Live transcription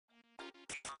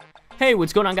Hey,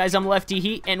 what's going on, guys? I'm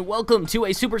LeftyHeat, and welcome to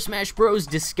a Super Smash Bros.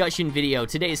 Discussion video.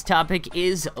 Today's topic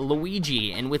is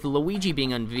Luigi, and with Luigi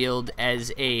being unveiled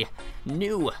as a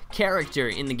new character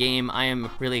in the game, I am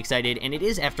really excited, and it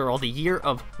is after all the year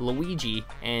of Luigi,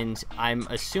 and I'm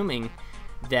assuming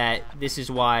that this is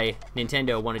why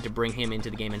Nintendo wanted to bring him into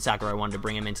the game, and Sakurai wanted to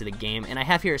bring him into the game, and I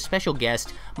have here a special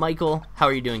guest, Michael. How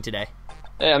are you doing today?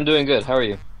 Hey, I'm doing good. How are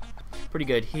you? Pretty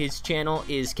good. His channel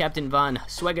is Captain Von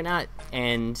Swagganaut,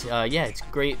 and yeah, it's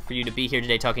great for you to be here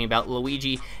today talking about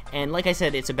Luigi. And like I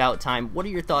said, it's about time. What are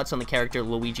your thoughts on the character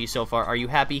Luigi so far? Are you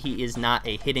happy he is not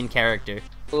a hidden character?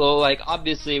 Well, like,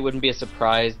 obviously it wouldn't be a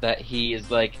surprise that he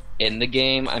is, like, in the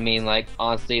game. I mean, like,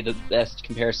 honestly, the best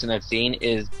comparison I've seen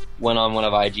is on one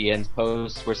of IGN's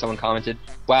posts where someone commented,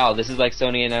 "Wow, this is like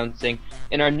Sony announcing,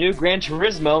 in our new Gran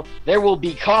Turismo, there will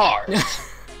be cars!"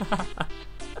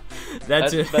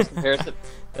 That's the best comparison.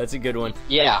 That's a good one.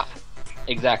 Yeah,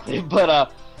 exactly.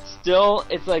 But still,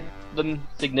 it's like the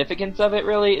significance of it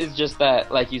really is just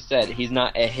that, like you said, he's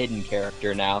not a hidden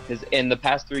character now. Because in the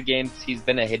past 3 games, he's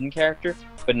been a hidden character,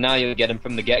 but now you'll get him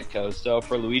from the get-go. So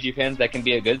for Luigi fans, that can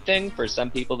be a good thing. For some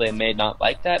people, they may not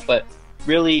like that, but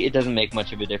really, it doesn't make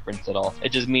much of a difference at all.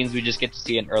 It just means we just get to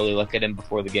see an early look at him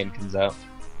before the game comes out.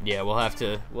 Yeah, we'll have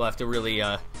to really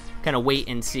kind of wait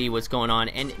and see what's going on.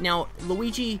 And now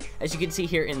Luigi, as you can see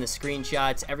here in the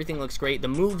screenshots, everything looks great. The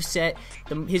moveset,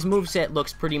 his moveset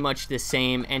looks pretty much the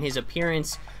same, and his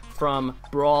appearance from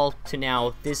Brawl to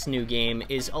now this new game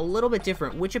is a little bit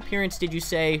different. Which appearance did you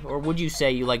say, or would you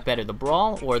say you like better, the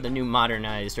Brawl or the new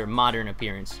modernized or modern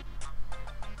appearance?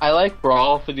 I like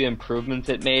Brawl for the improvements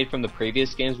it made from the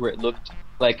previous games where it looked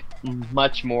like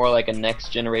much more like a next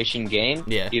generation game,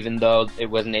 yeah, even though it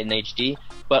wasn't in HD.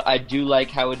 But I do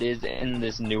like how it is in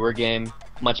this newer game,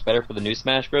 much better for the new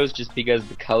Smash Bros. Just because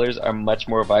the colors are much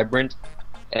more vibrant,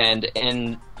 and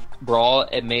in Brawl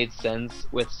it made sense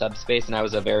with Subspace, and that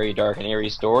was a very dark and eerie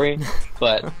story.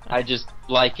 But I just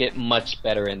like it much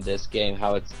better in this game,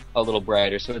 how it's a little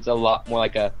brighter, so it's a lot more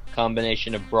like a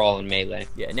combination of Brawl and Melee.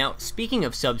 Yeah, now speaking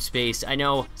of Subspace, I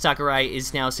know Sakurai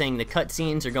is now saying the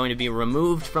cutscenes are going to be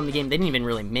removed from the game. They didn't even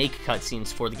really make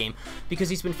cutscenes for the game because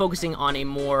he's been focusing on a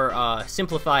more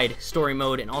simplified story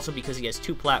mode, and also because he has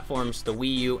 2 platforms, the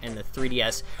Wii U and the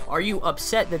 3DS. Are you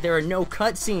upset that there are no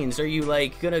cutscenes? Are you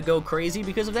like gonna go crazy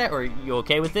because of that, or are you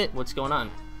okay with it? What's going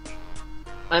on?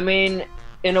 I mean,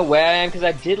 in a way I am, because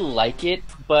I did like it,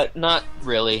 but not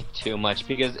really too much,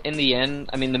 because in the end,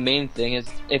 I mean, the main thing is,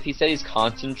 if he said he's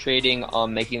concentrating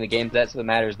on making the games, that's what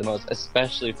matters the most,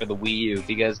 especially for the Wii U,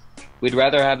 because we'd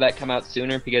rather have that come out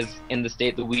sooner, because in the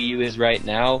state the Wii U is right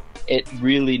now, it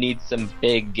really needs some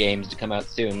big games to come out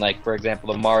soon, like, for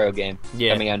example, the Mario game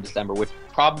coming out in December, which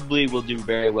probably will do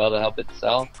very well to help it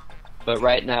sell. But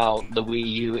right now, the Wii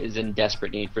U is in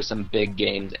desperate need for some big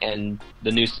games, and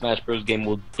the new Smash Bros. Game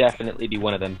will definitely be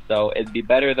one of them. So it'd be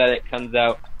better that it comes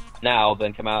out now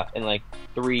than come out in like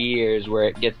 3 years where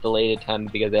it gets delayed a ton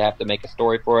because they have to make a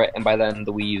story for it, and by then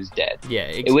the Wii U's dead. Yeah,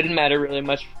 it wouldn't matter really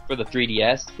much for the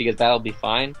 3DS because that'll be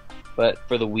fine, but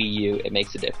for the Wii U, it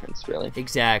makes a difference, really.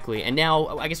 Exactly. And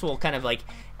now, I guess we'll kind of like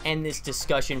end this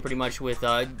discussion pretty much with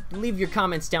leave your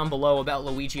comments down below about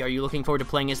Luigi. Are you looking forward to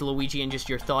playing as Luigi, and just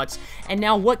your thoughts? And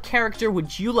now, what character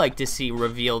would you like to see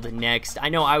revealed next? I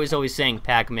know I was always saying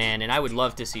Pac-Man, and I would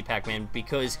love to see Pac-Man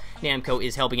because Namco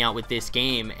is helping out with this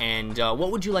game. And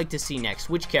what would you like to see next?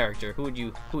 Which character? Who would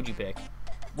you pick?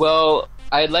 Well,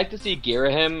 I'd like to see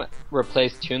Girahim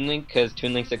replace Toon Link, because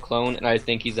Toon Link's a clone, and I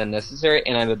think he's unnecessary,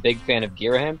 and I'm a big fan of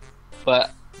Girahim.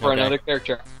 But for another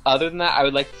character other than that, I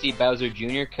would like to see Bowser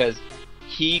Jr., because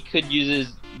he could use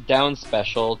his down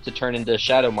special to turn into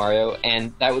Shadow Mario,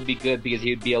 and that would be good because he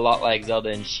would be a lot like Zelda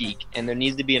and Sheik, and there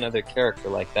needs to be another character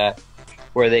like that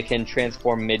where they can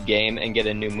transform mid-game and get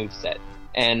a new moveset.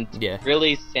 And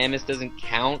really, Samus doesn't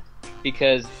count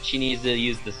because she needs to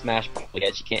use the Smash Ball,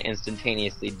 yet she can't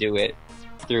instantaneously do it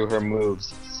through her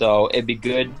moves. So it'd be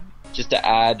good just to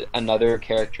add another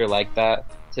character like that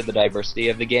to the diversity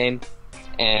of the game,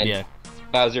 and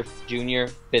Bowser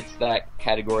Jr. fits that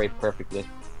category perfectly.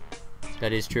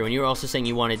 That is true. And you were also saying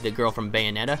you wanted the girl from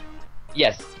Bayonetta?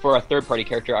 Yes, for a third-party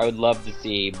character, I would love to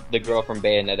see the girl from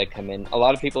Bayonetta come in. A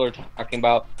lot of people are talking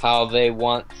about how they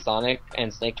want Sonic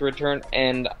and Snake to return,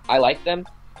 and I like them,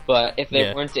 but if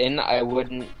they weren't in, I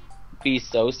wouldn't be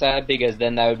so sad, because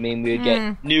then that would mean we would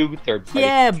get new third-party.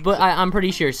 Yeah, but I'm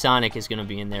pretty sure Sonic is going to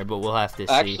be in there, but we'll have to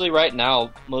see. Actually, right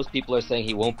now, most people are saying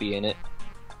he won't be in it.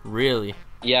 Really?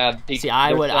 Yeah. See,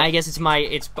 I guess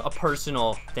it's a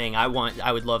personal thing. I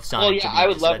would love Sonic. Well, yeah, to be I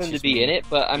would love him to be in it,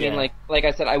 but I mean, like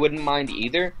I said, I wouldn't mind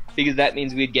either, because that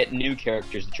means we'd get new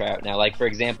characters to try out now. Like, for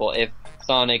example, if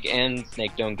Sonic and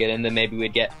Snake don't get in, then maybe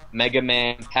we'd get Mega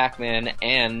Man, Pac-Man,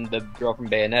 and the girl from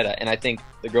Bayonetta. And I think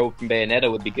the girl from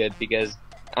Bayonetta would be good because,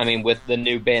 I mean, with the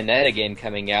new Bayonetta game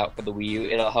coming out for the Wii U,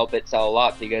 it'll help it sell a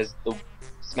lot because the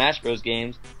Smash Bros.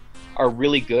 Games are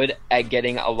really good at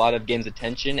getting a lot of games'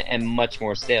 attention and much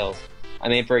more sales. I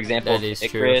mean, for example,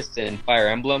 Icarus and Fire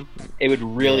Emblem, it would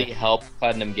really help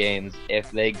Platinum Games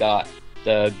if they got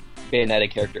the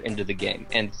Bayonetta character into the game.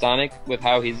 And Sonic, with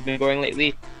how he's been going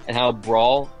lately, and how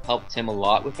Brawl helped him a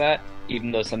lot with that,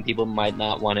 even though some people might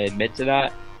not want to admit to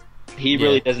that, he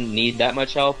really doesn't need that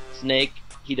much help. Snake,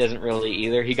 he doesn't really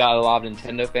either. He got a lot of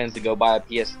Nintendo fans to go buy a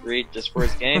PS3 just for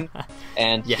his game,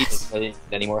 and he doesn't really need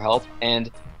any more help.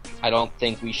 And I don't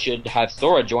think we should have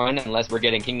Sora join unless we're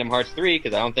getting Kingdom Hearts 3,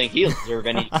 because I don't think he'll deserve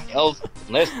any else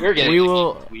unless we're getting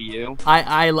Wii U.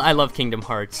 I love Kingdom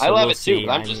Hearts. So I love it too,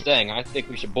 but I'm just saying, I think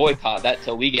we should boycott that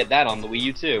till we get that on the Wii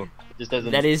U too. It just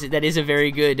doesn't. That is a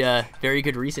very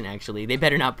good reason actually. They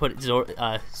better not put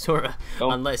Sora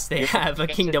unless they have a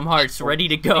Kingdom Hearts ready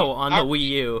to go on the Wii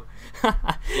U.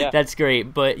 That's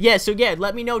great. But so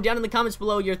let me know down in the comments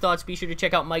below your thoughts. Be sure to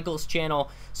check out Michael's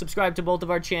channel, subscribe to both of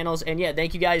our channels, and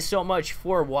thank you guys so much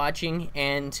for watching,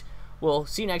 and we'll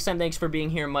see you next time. Thanks for being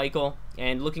here, Michael,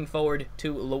 and looking forward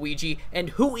to Luigi,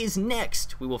 and who is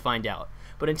next we will find out.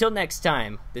 But until next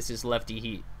time, this is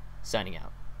LeftyHeat signing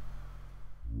out.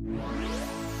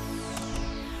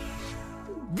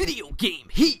 Video game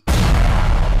heat.